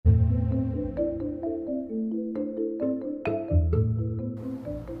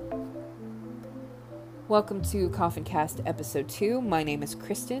Welcome to Coffin Cast Episode 2. My name is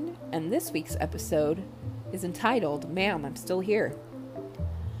Kristen, and this week's episode is entitled, Ma'am, I'm Still Here.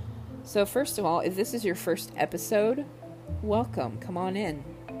 So first of all, if this is your first episode, welcome. Come on in.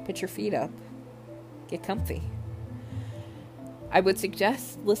 Put your feet up. Get comfy. I would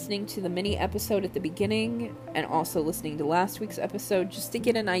suggest listening to the mini episode at the beginning and also listening to last week's episode just to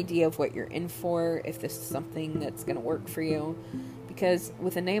get an idea of what you're in for, if this is something that's going to work for you. Because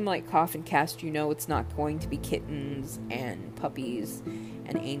with a name like Coffin Cast, you know it's not going to be kittens and puppies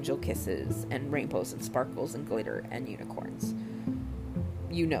and angel kisses and rainbows and sparkles and glitter and unicorns.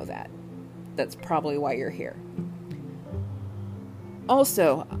 You know that. That's probably why you're here.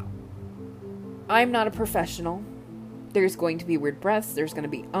 Also, I'm not a professional. There's going to be weird breaths, there's going to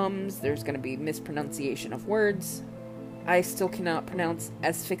be there's going to be mispronunciation of words. I still cannot pronounce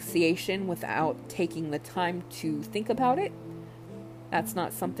asphyxiation without taking the time to think about it. That's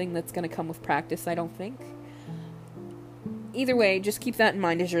not something that's going to come with practice, I don't think. Either way, just keep that in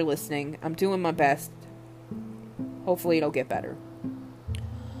mind as you're listening. I'm doing my best. Hopefully it'll get better.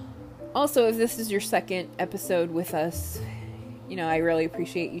 Also, if this is your second episode with us, I really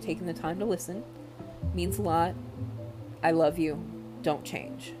appreciate you taking the time to listen. It means a lot. I love you. Don't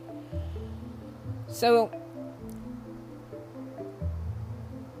change. So,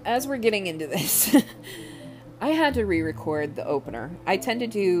 as we're getting into this, I had to re-record the opener. I tend to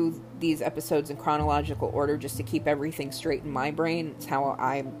do these episodes in chronological order just to keep everything straight in my brain. It's how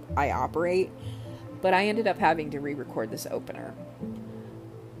I operate. But I ended up having to re-record this opener.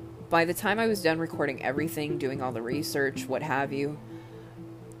 By the time I was done recording everything, doing all the research, what have you,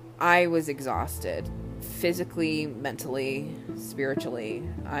 I was exhausted. Physically, mentally, spiritually.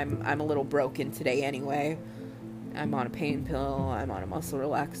 I'm a little broken today anyway. I'm on a pain pill. I'm on a muscle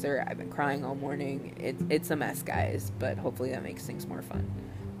relaxer. I've been crying all morning. It's a mess, guys, but hopefully that makes things more fun.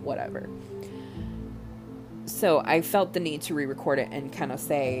 Whatever. So I felt the need to re-record it and kind of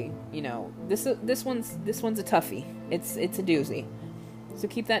say, this one's a toughie. It's a doozy. So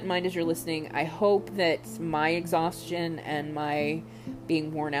keep that in mind as you're listening. I hope that my exhaustion and my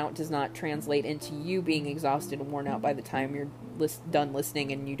being worn out does not translate into you being exhausted and worn out by the time you're done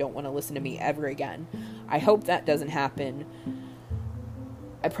listening and you don't want to listen to me ever again. I hope that doesn't happen.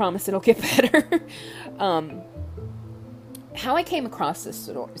 I promise it'll get better. How I came across this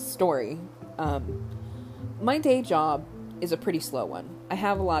story, my day job is a pretty slow one. I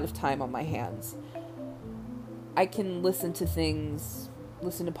have a lot of time on my hands. I can listen to things,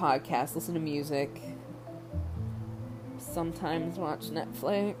 listen to podcasts, listen to music, sometimes watch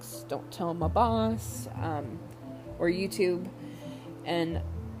Netflix, don't tell my boss, or YouTube, and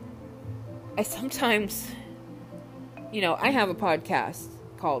I sometimes, I have a podcast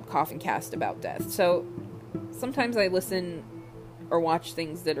called Coffin Cast about death, so sometimes I listen or watch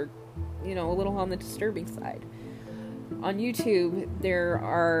things that are, a little on the disturbing side. On YouTube, there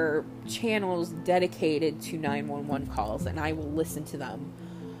are channels dedicated to 911 calls, and I will listen to them.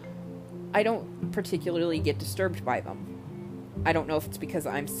 I don't particularly get disturbed by them. I don't know if it's because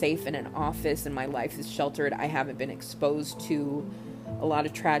I'm safe in an office and my life is sheltered. I haven't been exposed to a lot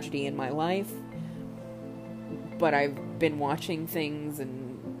of tragedy in my life, but I've been watching things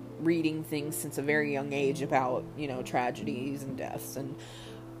and reading things since a very young age about, tragedies and deaths, and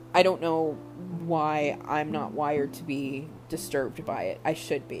I don't know why I'm not wired to be disturbed by it. I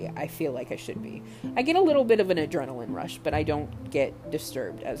should be. I feel like I should be. I get a little bit of an adrenaline rush, but I don't get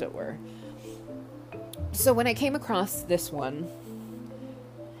disturbed, as it were. So when I came across this one,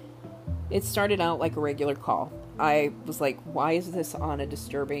 it started out like a regular call. I was like, why is this on a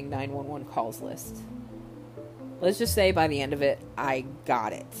disturbing 911 calls list? Let's just say by the end of it, I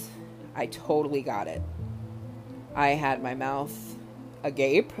got it. I totally got it. I had my mouth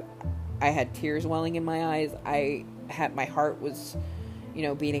agape. I had tears welling in my eyes. My heart was,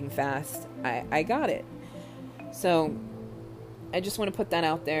 beating fast. I got it. So I just want to put that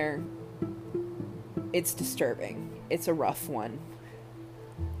out there. It's disturbing. It's a rough one.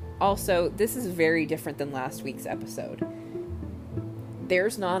 Also, this is very different than last week's episode.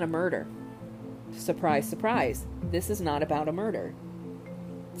 There's not a murder. Surprise, surprise. This is not about a murder.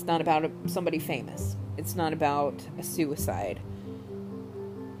 It's not about somebody famous. It's not about a suicide.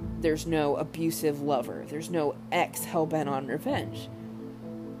 There's no abusive lover. There's no ex hell-bent on revenge.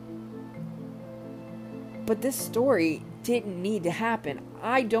 But this story didn't need to happen.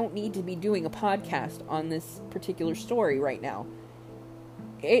 I don't need to be doing a podcast on this particular story right now.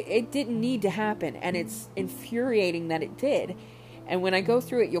 It didn't need to happen, and it's infuriating that it did. And when I go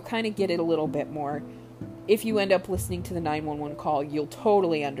through it, you'll kind of get it a little bit more. If you end up listening to the 911 call, you'll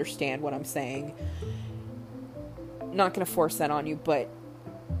totally understand what I'm saying. I'm not going to force that on you, but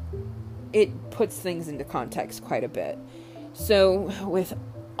it puts things into context quite a bit. So with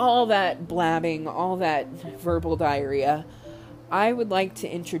all that blabbing, all that verbal diarrhea, I would like to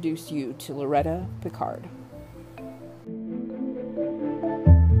introduce you to Loretta Picard.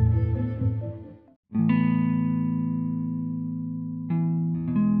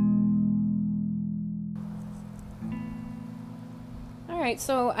 Alright,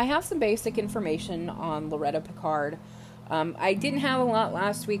 so I have some basic information on Loretta Picard. I didn't have a lot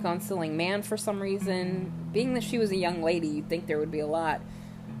last week on Selling Man for some reason. Being that she was a young lady, you'd think there would be a lot,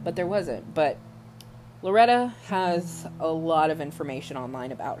 but there wasn't. But Loretta has a lot of information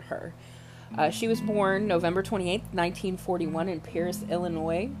online about her. She was born November 28th, 1941 in Pierce,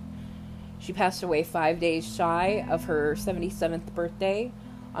 Illinois. She passed away 5 days shy of her 77th birthday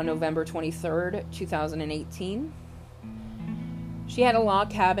on November 23rd, 2018. She had a log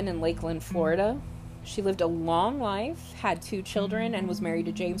cabin in Lakeland, Florida. She lived a long life, had 2 children, and was married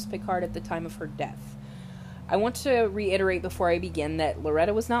to James Picard at the time of her death. I want to reiterate before I begin that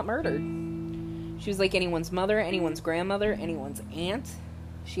Loretta was not murdered. She was like anyone's mother, anyone's grandmother, anyone's aunt.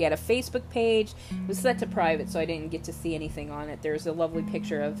 She had a Facebook page. It was set to private, so I didn't get to see anything on it. There's a lovely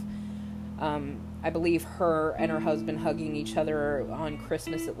picture of, I believe, her and her husband hugging each other on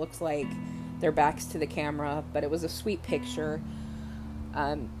Christmas. It looks like their backs to the camera, but it was a sweet picture.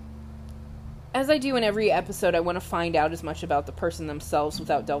 As I do in every episode, I want to find out as much about the person themselves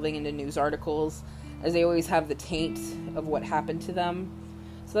without delving into news articles, as they always have the taint of what happened to them.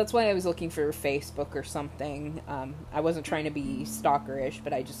 So that's why I was looking for Facebook or something. I wasn't trying to be stalkerish,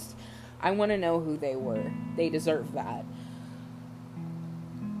 but I want to know who they were. They deserve that.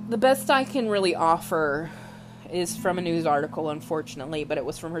 The best I can really offer is from a news article, unfortunately, but it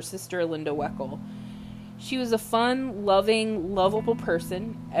was from her sister, Linda Weckl. She was a fun, loving, lovable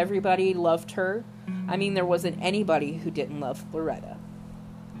person. Everybody loved her. I mean, there wasn't anybody who didn't love Loretta.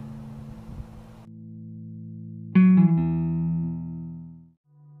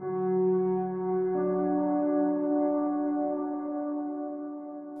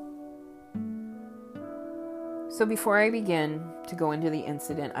 So before I begin to go into the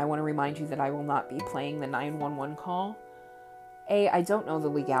incident, I want to remind you that I will not be playing the 911 call. A, I don't know the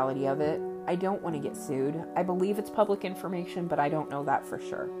legality of it. I don't want to get sued. I believe it's public information, but I don't know that for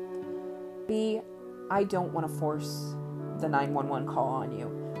sure. B, I don't want to force the 911 call on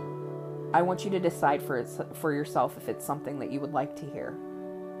you. I want you to decide for yourself if it's something that you would like to hear.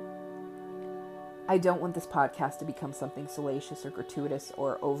 I don't want this podcast to become something salacious or gratuitous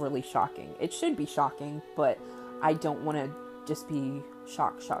or overly shocking. It should be shocking, but I don't want to just be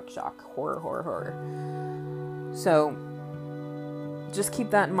shock, horror. So, just keep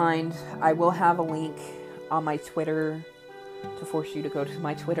that in mind. I will have a link on my Twitter to force you to go to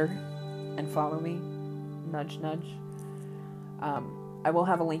my Twitter and follow me. Nudge, nudge. I will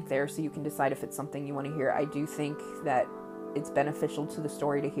have a link there so you can decide if it's something you want to hear. I do think that it's beneficial to the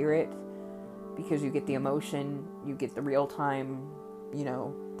story to hear it because you get the emotion, you get the real time,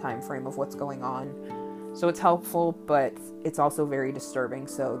 time frame of what's going on. So it's helpful, but it's also very disturbing.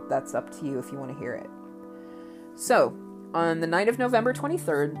 So that's up to you if you want to hear it. So, on the night of November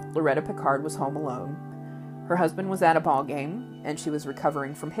 23rd, Loretta Picard was home alone. Her husband was at a ball game, and she was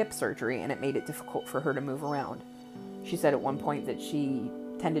recovering from hip surgery, and it made it difficult for her to move around. She said at one point that she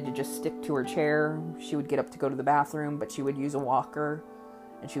tended to just stick to her chair. She would get up to go to the bathroom, but she would use a walker,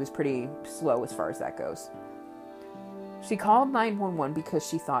 and she was pretty slow as far as that goes. She called 911 because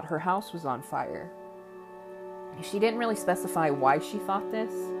she thought her house was on fire. She didn't really specify why she thought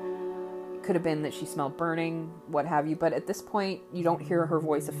this. Could have been that she smelled burning, what have you, but at this point, you don't hear her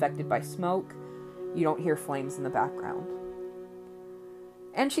voice affected by smoke. You don't hear flames in the background.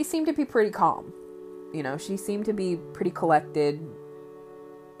 And she seemed to be pretty calm. She seemed to be pretty collected,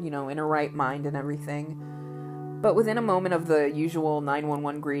 in her right mind and everything. But within a moment of the usual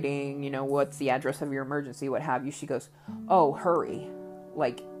 911 greeting, what's the address of your emergency, what have you, she goes, "Oh, hurry."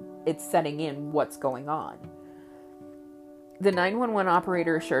 Like, it's setting in what's going on. The 911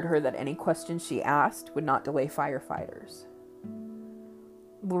 operator assured her that any questions she asked would not delay firefighters.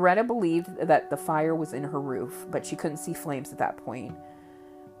 Loretta believed that the fire was in her roof, but she couldn't see flames at that point.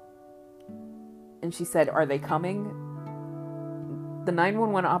 And she said, "Are they coming?" The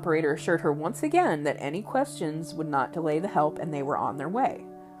 911 operator assured her once again that any questions would not delay the help and they were on their way.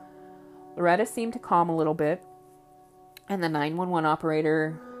 Loretta seemed to calm a little bit, and the 911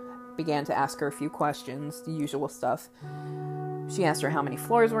 operator began to ask her a few questions, the usual stuff. She asked her how many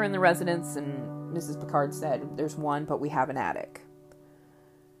floors were in the residence, and Mrs. Picard said, "There's one, but we have an attic."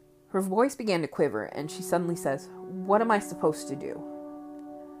 Her voice began to quiver, and she suddenly says, "What am I supposed to do?"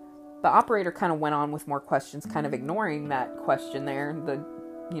 The operator kind of went on with more questions, kind of ignoring that question there,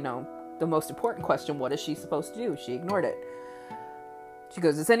 the the most important question, what is she supposed to do? She ignored it. She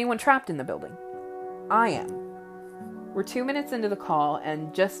goes, is anyone trapped in the building? I am. We're 2 minutes into the call,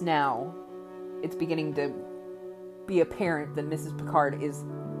 and just now it's beginning to be apparent that Mrs. Picard is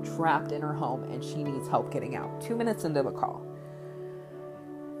trapped in her home and she needs help getting out. 2 minutes into the call.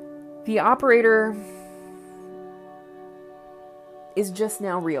 The operator is just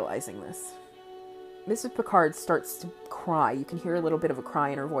now realizing this. Mrs. Picard starts to cry. You can hear a little bit of a cry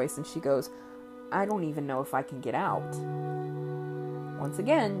in her voice, and she goes, I don't even know if I can get out. Once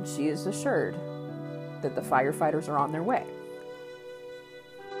again, she is assured that the firefighters are on their way.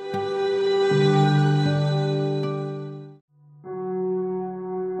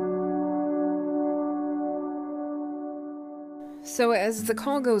 So as the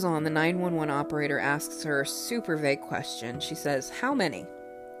call goes on, the 911 operator asks her a super vague question. She says, how many?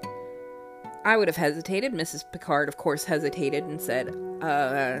 I would have hesitated. Mrs. Picard, of course, hesitated and said,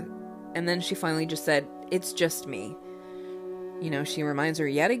 and then she finally just said, it's just me. You know, she reminds her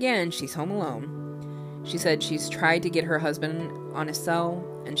yet again she's home alone. She said she's tried to get her husband on his cell,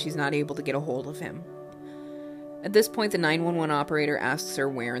 and she's not able to get a hold of him. At this point, the 911 operator asks her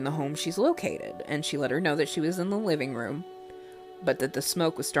where in the home she's located, and she let her know that she was in the living room, but that the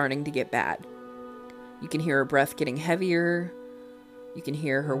smoke was starting to get bad. You can hear her breath getting heavier. You can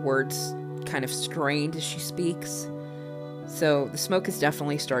hear her words kind of strained as she speaks. So the smoke is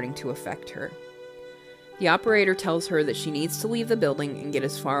definitely starting to affect her. The operator tells her that she needs to leave the building and get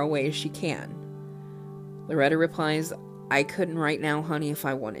as far away as she can. Loretta replies, I couldn't right now, honey, if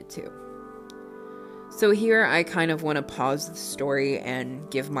I wanted to. So here I kind of want to pause the story and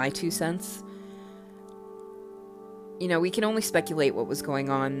give my 2 cents. You know, we can only speculate what was going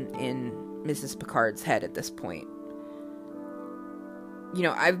on in Mrs. Picard's head at this point. You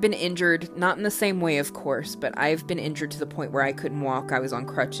know, I've been injured, not in the same way, of course, but I've been injured to the point where I couldn't walk. I was on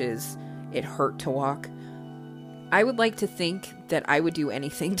crutches. It hurt to walk. I would like to think that I would do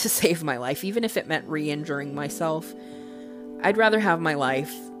anything to save my life, even if it meant re-injuring myself. I'd rather have my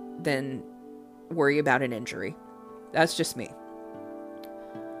life than worry about an injury. That's just me.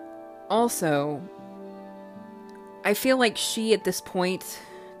 Also, I feel like she, at this point,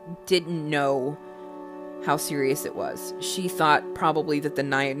 didn't know how serious it was. She thought probably that the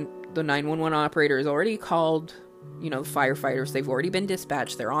 911 operator has already called, you know, the firefighters. They've already been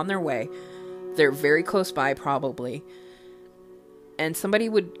dispatched. They're on their way. They're very close by, probably. And somebody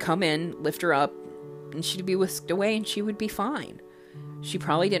would come in, lift her up, and she'd be whisked away, and she would be fine. She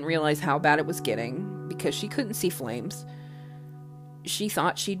probably didn't realize how bad it was getting, because she couldn't see flames. She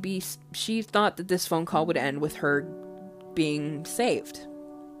thought that this phone call would end with her being saved.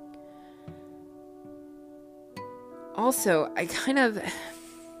 Also,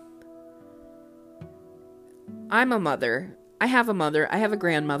 I'm a mother. I have a mother. I have a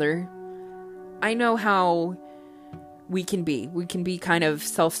grandmother. I know how we can be. We can be kind of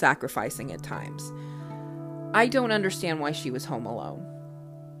self-sacrificing at times. I don't understand why she was home alone.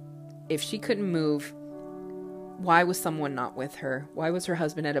 If she couldn't move, why was someone not with her? Why was her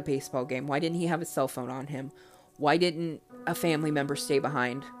husband at a baseball game? Why didn't he have his cell phone on him? Why didn't a family member stay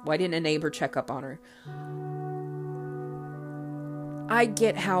behind? Why didn't a neighbor check up on her? I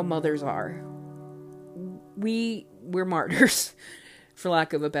get how mothers are. We're martyrs, for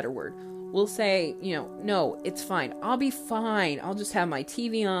lack of a better word. We'll say, you know, no, it's fine. I'll be fine. I'll just have my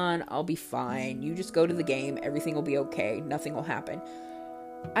TV on. I'll be fine. You just go to the game. Everything will be okay. Nothing will happen.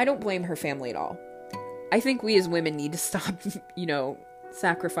 I don't blame her family at all. I think we as women need to stop, you know,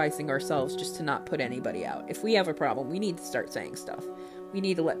 sacrificing ourselves just to not put anybody out. If we have a problem, we need to start saying stuff. We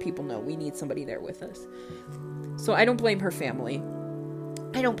need to let people know we need somebody there with us. So I don't blame her family.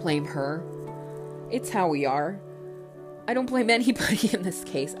 I don't blame her. It's how we are. I don't blame anybody in this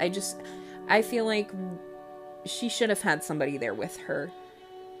case. I feel like she should have had somebody there with her.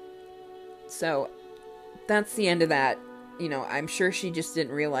 So that's the end of that. You know, I'm sure she just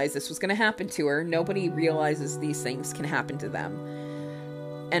didn't realize this was going to happen to her. Nobody realizes these things can happen to them.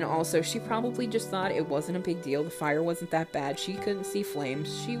 And also, she probably just thought it wasn't a big deal. The fire wasn't that bad. She couldn't see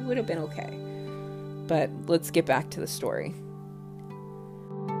flames. She would have been okay. But let's get back to the story.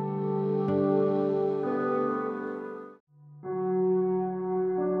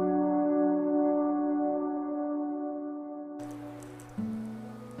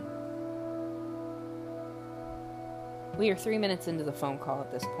 We are 3 minutes into the phone call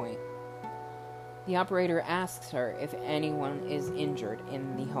at this point. The operator asks her if anyone is injured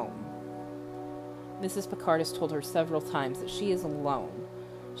in the home. Mrs. Picard has told her several times that she is alone.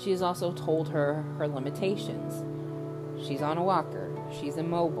 She has also told her her limitations. She's on a walker. She's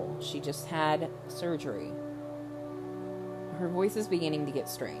immobile. She just had surgery. Her voice is beginning to get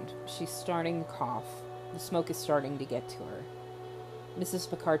strained. She's starting to cough. The smoke is starting to get to her. Mrs.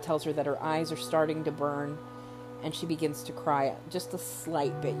 Picard tells her that her eyes are starting to burn, and she begins to cry just a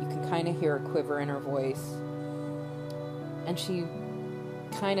slight bit. You can kind of hear a quiver in her voice. And she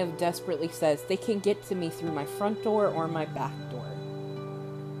kind of desperately says, "They can get to me through my front door or my back door."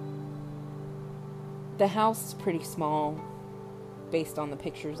 The house is pretty small, based on the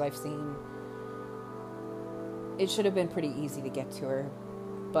pictures I've seen. It should have been pretty easy to get to her,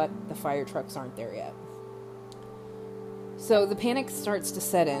 but the fire trucks aren't there yet. So the panic starts to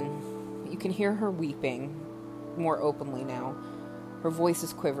set in. You can hear her weeping more openly now. Her voice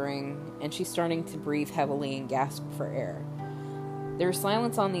is quivering, and she's starting to breathe heavily and gasp for air. There's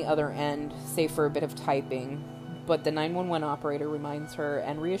silence on the other end, save for a bit of typing, but the 911 operator reminds her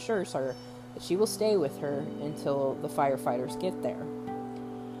and reassures her that she will stay with her until the firefighters get there.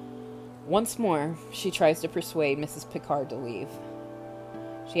 Once more, she tries to persuade Mrs. Picard to leave.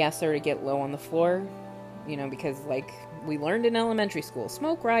 She asks her to get low on the floor, because like we learned in elementary school,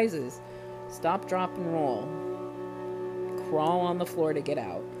 smoke rises. Stop, drop, and roll. Crawl on the floor to get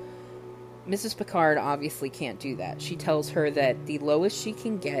out. Mrs. Picard obviously can't do that. She tells her that the lowest she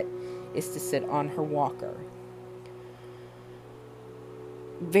can get is to sit on her walker.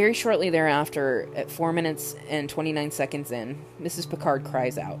 Very shortly thereafter, at 4 minutes and 29 seconds in, Mrs. Picard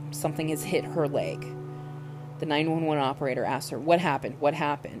cries out. Something has hit her leg. The 911 operator asks her, "What happened? What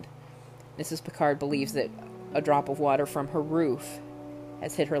happened?" Mrs. Picard believes that a drop of water from her roof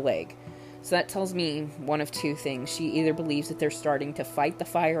has hit her leg. So that tells me one of two things. She either believes that they're starting to fight the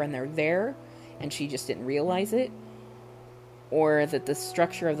fire and they're there, and she just didn't realize it, or that the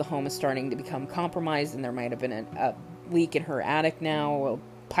structure of the home is starting to become compromised and there might have been a leak in her attic now, a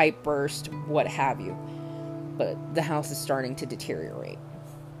pipe burst, what have you. But the house is starting to deteriorate.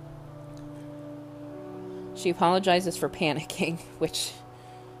 She apologizes for panicking, which,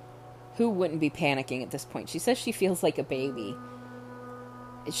 who wouldn't be panicking at this point? She says she feels like a baby.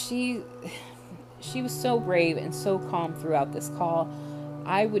 She was so brave and so calm throughout this call.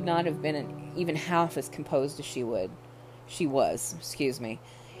 I would not have been even half as composed as she was.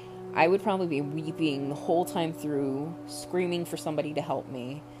 I would probably be weeping the whole time through, screaming for somebody to help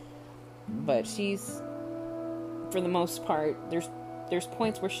me. But she's, for the most part, there's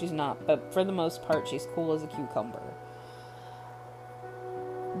points where she's not, but for the most part, she's cool as a cucumber.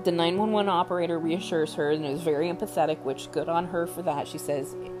 The 911 operator reassures her and is very empathetic, which good on her for that. She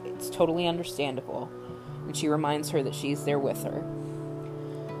says it's totally understandable, and she reminds her that she's there with her.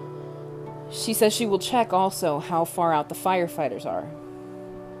 She says she will check also how far out the firefighters are.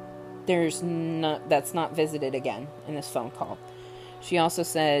 That's not visited again in this phone call. She also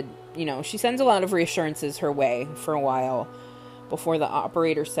said, she sends a lot of reassurances her way for a while before the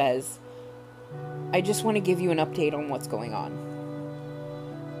operator says, "I just want to give you an update on what's going on."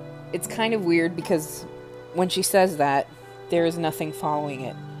 It's kind of weird because when she says that, there is nothing following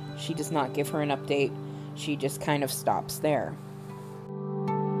it. She does not give her an update. She just kind of stops there.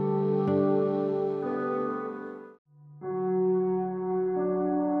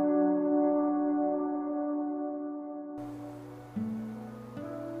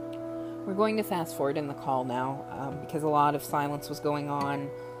 We're going to fast forward in the call now because a lot of silence was going on,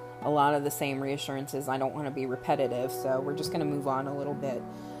 a lot of the same reassurances. I don't want to be repetitive, so we're just going to move on a little bit.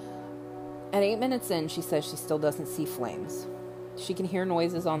 At 8 minutes in, she says she still doesn't see flames. She can hear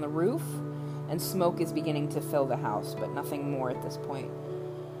noises on the roof, and smoke is beginning to fill the house, but nothing more at this point.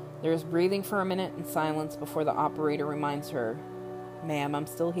 There is breathing for a minute in silence before the operator reminds her, "Ma'am, I'm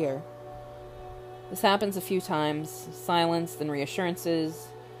still here." This happens a few times, silence, then reassurances,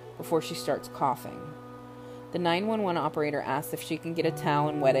 before she starts coughing. The 911 operator asks if she can get a towel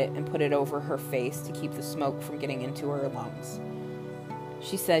and wet it and put it over her face to keep the smoke from getting into her lungs.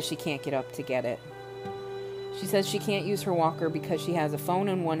 She says she can't get up to get it. She says she can't use her walker because she has a phone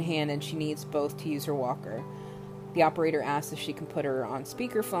in one hand and she needs both to use her walker. The operator asks if she can put her on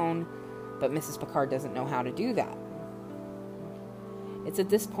speakerphone, but Mrs. Picard doesn't know how to do that. It's at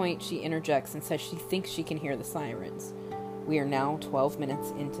this point she interjects and says she thinks she can hear the sirens. We are now 12 minutes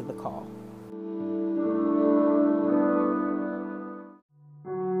into the call.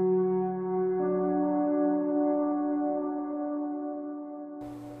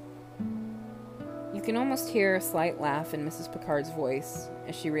 You can almost hear a slight laugh in Mrs. Picard's voice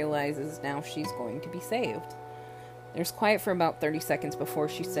as she realizes now she's going to be saved. There's quiet for about 30 seconds before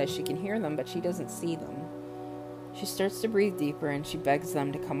she says she can hear them, but she doesn't see them. She starts to breathe deeper and she begs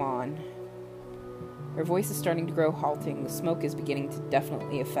them to come on. Her voice is starting to grow halting. The smoke is beginning to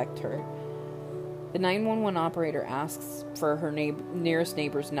definitely affect her. The 911 operator asks for her nearest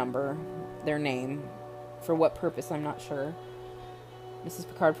neighbor's number, their name. For what purpose, I'm not sure. Mrs.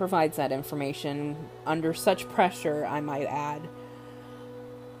 Picard provides that information under such pressure, I might add.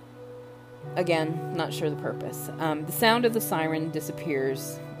 Again, not sure the purpose. The sound of the siren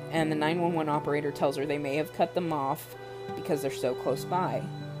disappears, and the 911 operator tells her they may have cut them off because they're so close by.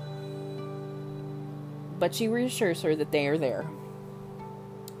 But she reassures her that they are there.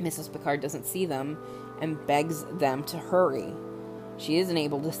 Mrs. Picard doesn't see them and begs them to hurry. She isn't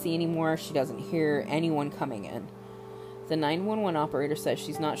able to see anymore. She doesn't hear anyone coming in. The 911 operator says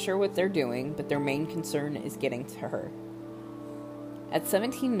she's not sure what they're doing, but their main concern is getting to her. At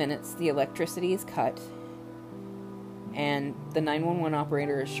 17 minutes, the electricity is cut, and the 911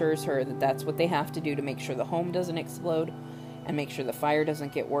 operator assures her that that's what they have to do to make sure the home doesn't explode, and make sure the fire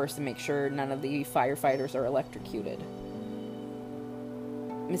doesn't get worse, and make sure none of the firefighters are electrocuted.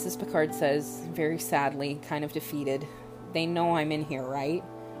 Mrs. Picard says, very sadly, kind of defeated, "They know I'm in here, right?"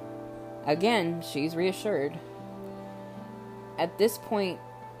 Again, she's reassured. At this point,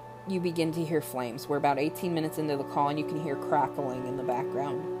 you begin to hear flames. We're about 18 minutes into the call, and you can hear crackling in the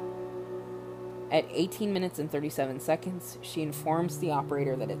background. At 18 minutes and 37 seconds, she informs the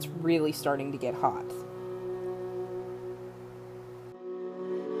operator that it's really starting to get hot.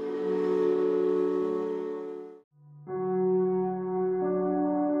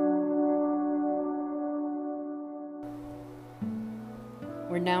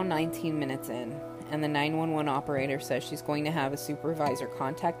 We're now 19 minutes in, and the 911 operator says she's going to have a supervisor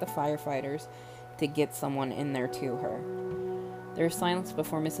contact the firefighters to get someone in there to her. There is silence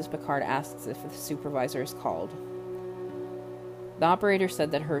before Mrs. Picard asks if the supervisor is called. The operator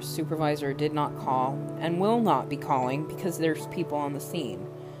said that her supervisor did not call and will not be calling because there's people on the scene.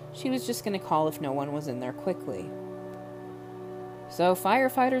 She was just going to call if no one was in there quickly. So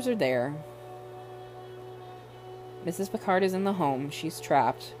firefighters are there. Mrs. Picard is in the home. She's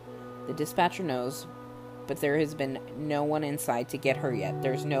trapped. The dispatcher knows, but there has been no one inside to get her yet.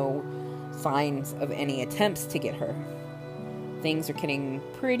 There's no signs of any attempts to get her. Things are getting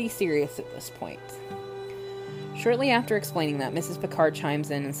pretty serious at this point. Shortly after explaining that, Mrs. Picard chimes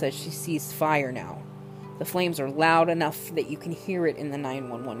in and says she sees fire now. The flames are loud enough that you can hear it in the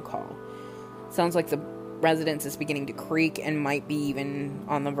 911 call. Sounds like the residence is beginning to creak and might be even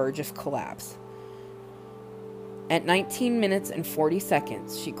on the verge of collapse. At 19 minutes and 40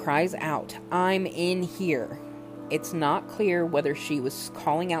 seconds, she cries out, "I'm in here." It's not clear whether she was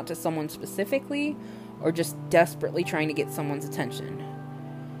calling out to someone specifically or just desperately trying to get someone's attention.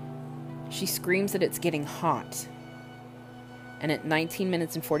 She screams that it's getting hot. And at 19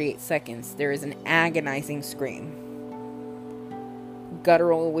 minutes and 48 seconds, there is an agonizing scream.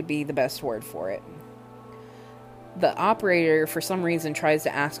 Guttural would be the best word for it. The operator, for some reason, tries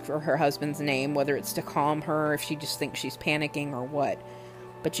to ask for her husband's name, whether it's to calm her, if she just thinks she's panicking or what.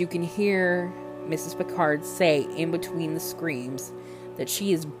 But you can hear Mrs. Picard say in between the screams that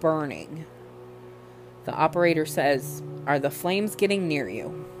she is burning. The operator says, "Are the flames getting near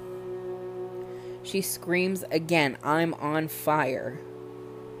you?" She screams again, "I'm on fire."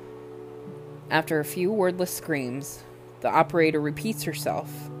 After a few wordless screams, the operator repeats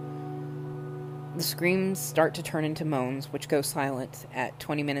herself. The screams start to turn into moans, which go silent at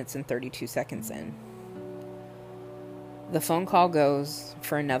 20 minutes and 32 seconds in. The phone call goes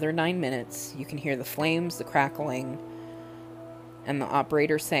for another 9 minutes. You can hear the flames, the crackling, and the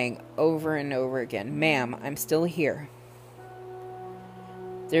operator saying over and over again, "Ma'am, I'm still here."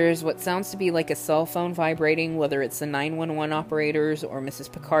 There is what sounds to be like a cell phone vibrating, whether it's the 911 operators or Mrs.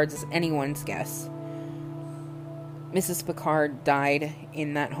 Picard's is anyone's guess. Mrs. Picard died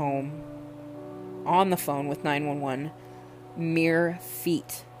in that home on the phone with 911, mere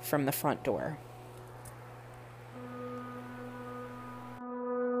feet from the front door.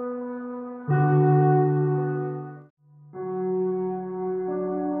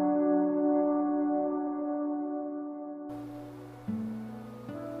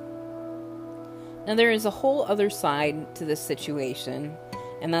 Now there is a whole other side to this situation,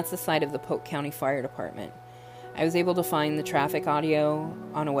 and that's the side of the Polk County Fire Department. I was able to find the traffic audio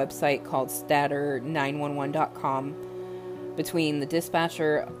on a website called statter911.com between the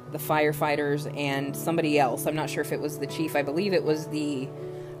dispatcher, the firefighters, and somebody else. I'm not sure if it was the chief. I believe it was the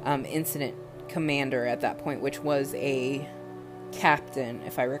incident commander at that point, which was a captain,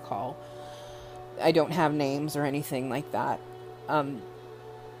 if I recall. I don't have names or anything like that.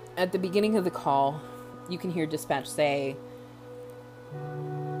 At the beginning of the call, you can hear dispatch say,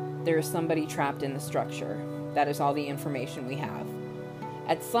 "There is somebody trapped in the structure." That is all the information we have.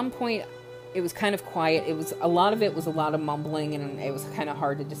 At some point, it was kind of quiet. A lot of mumbling, and it was kind of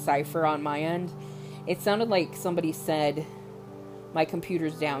hard to decipher on my end. It sounded like somebody said, "My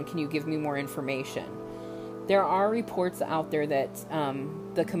computer's down, can you give me more information?" There are reports out there that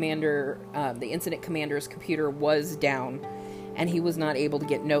the incident commander's computer was down, and he was not able to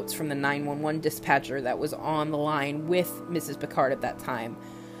get notes from the 911 dispatcher that was on the line with Mrs. Picard at that time.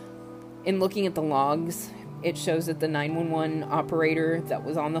 In looking at the logs, it shows that the 911 operator that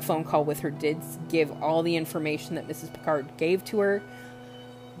was on the phone call with her did give all the information that Mrs. Picard gave to her,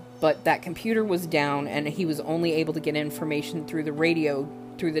 but that computer was down, and he was only able to get information through the radio,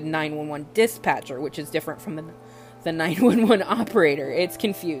 through the 911 dispatcher, which is different from the 911 operator. It's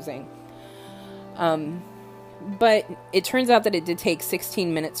confusing. But it turns out that it did take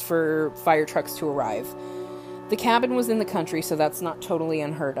 16 minutes for fire trucks to arrive. The cabin was in the country, so that's not totally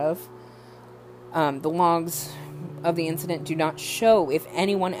unheard of. The logs of the incident do not show if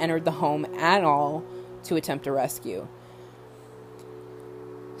anyone entered the home at all to attempt a rescue.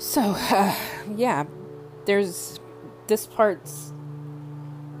 So, yeah, this part's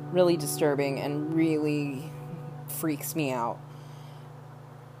really disturbing and really freaks me out.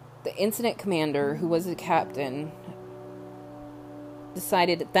 The incident commander, who was a captain,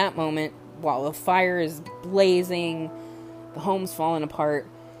 decided at that moment, while the fire is blazing, the home's falling apart,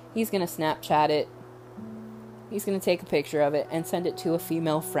 he's going to Snapchat it. He's going to take a picture of it and send it to a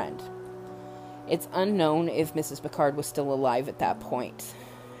female friend. It's unknown if Mrs. Picard was still alive at that point.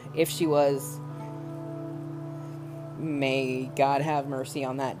 If she was, may God have mercy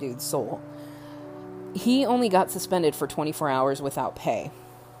on that dude's soul. He only got suspended for 24 hours without pay.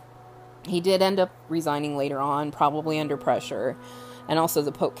 He did end up resigning later on, probably under pressure. And also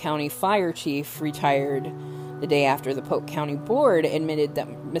the Polk County fire chief retired the day after the Polk County board admitted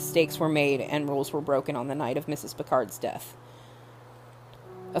that mistakes were made and rules were broken on the night of Mrs. Picard's death.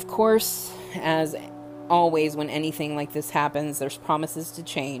 Of course, as always when anything like this happens, there's promises to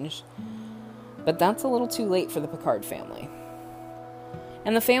change. But that's a little too late for the Picard family.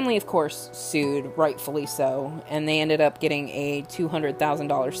 And the family, of course, sued, rightfully so, and they ended up getting a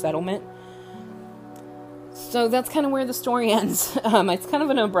 $200,000 settlement. So that's kind of where the story ends. It's kind of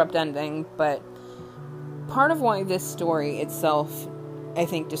an abrupt ending, but part of why this story itself, I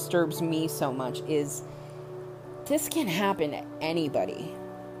think, disturbs me so much is this can happen to anybody.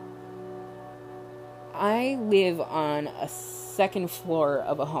 I live on a second floor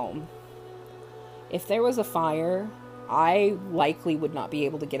of a home. If there was a fire, I likely would not be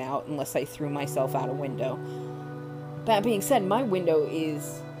able to get out unless I threw myself out a window. That being said, my window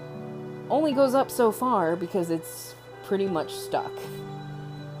only goes up so far because it's pretty much stuck.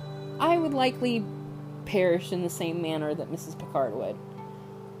 I would likely perish in the same manner that Mrs. Picard would.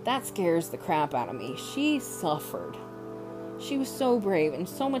 That scares the crap out of me. She suffered. She was so brave, and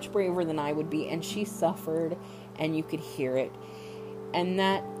so much braver than I would be, and she suffered, and you could hear it. And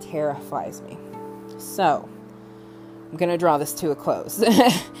that terrifies me. So, I'm going to draw this to a close.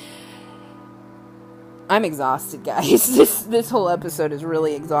 I'm exhausted, guys. This whole episode has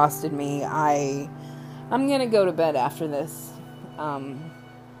really exhausted me. I'm going to go to bed after this.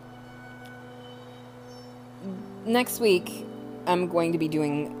 Next week, I'm going to be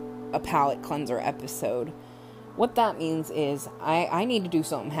doing a palate cleanser episode. What that means is I need to do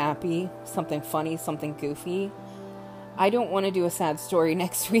something happy, something funny, something goofy. I don't want to do a sad story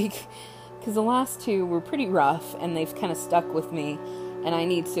next week because the last two were pretty rough and they've kind of stuck with me, and I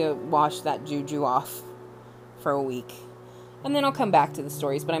need to wash that juju off for a week. And then I'll come back to the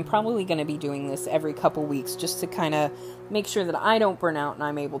stories, but I'm probably going to be doing this every couple weeks just to kind of make sure that I don't burn out and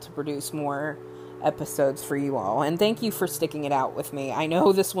I'm able to produce more episodes for you all. And thank you for sticking it out with me. I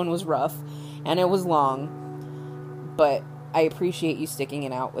know this one was rough and it was long, but I appreciate you sticking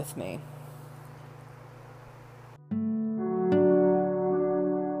it out with me.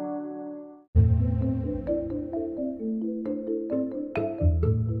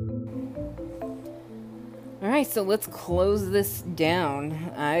 Alright, so let's close this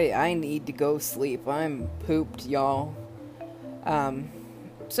down. I need to go sleep. I'm pooped, y'all.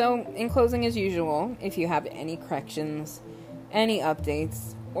 So, in closing as usual, if you have any corrections, any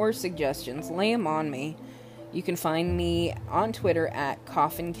updates, or suggestions, lay them on me. You can find me on Twitter at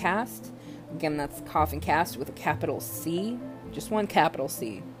CoffinCast. Again, that's CoffinCast with a capital C. Just one capital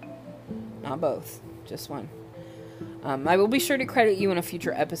C. Not both. Just one. I will be sure to credit you in a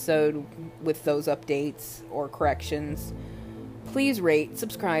future episode with those updates or corrections. Please rate,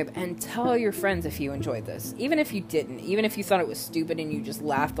 subscribe, and tell your friends if you enjoyed this. Even if you didn't. Even if you thought it was stupid and you just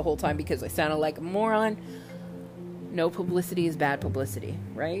laughed the whole time because I sounded like a moron. No publicity is bad publicity,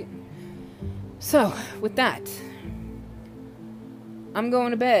 right? So, with that, I'm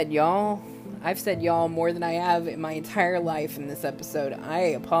going to bed, y'all. I've said y'all more than I have in my entire life in this episode. I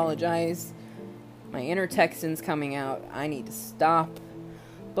apologize. My inner Texan's coming out. I need to stop.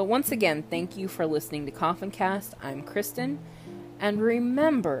 But once again, thank you for listening to Coffin Cast. I'm Kristen. And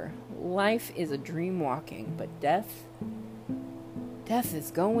remember, life is a dream walking, but death is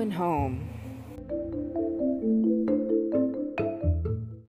going home.